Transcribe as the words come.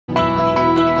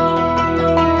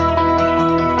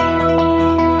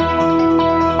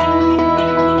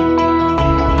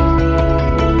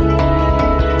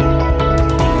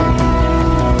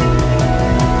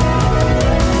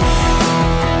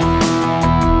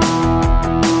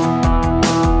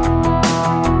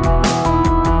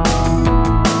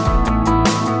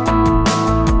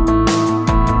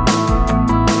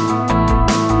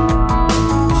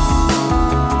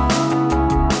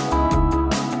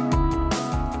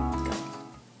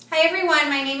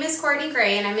everyone, my name is Courtney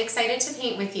Gray and I'm excited to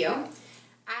paint with you.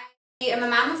 I am a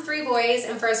mom of 3 boys,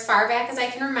 and for as far back as I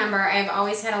can remember, I've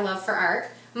always had a love for art.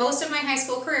 Most of my high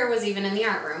school career was even in the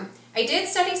art room. I did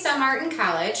study some art in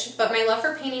college, but my love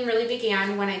for painting really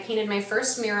began when I painted my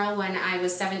first mural when I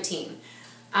was 17.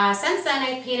 Since then,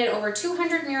 I've painted over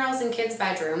 200 murals in kids'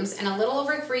 bedrooms, and a little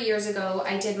over 3 years ago,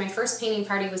 I did my first painting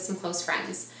party with some close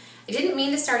friends. I didn't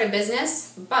mean to start a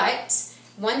business, but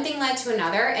one thing led to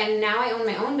another, and now I own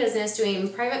my own business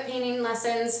doing private painting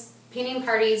lessons, painting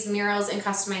parties, murals, and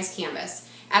customized canvas.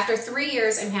 After 3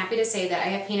 years, I'm happy to say that I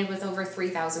have painted with over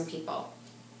 3,000 people.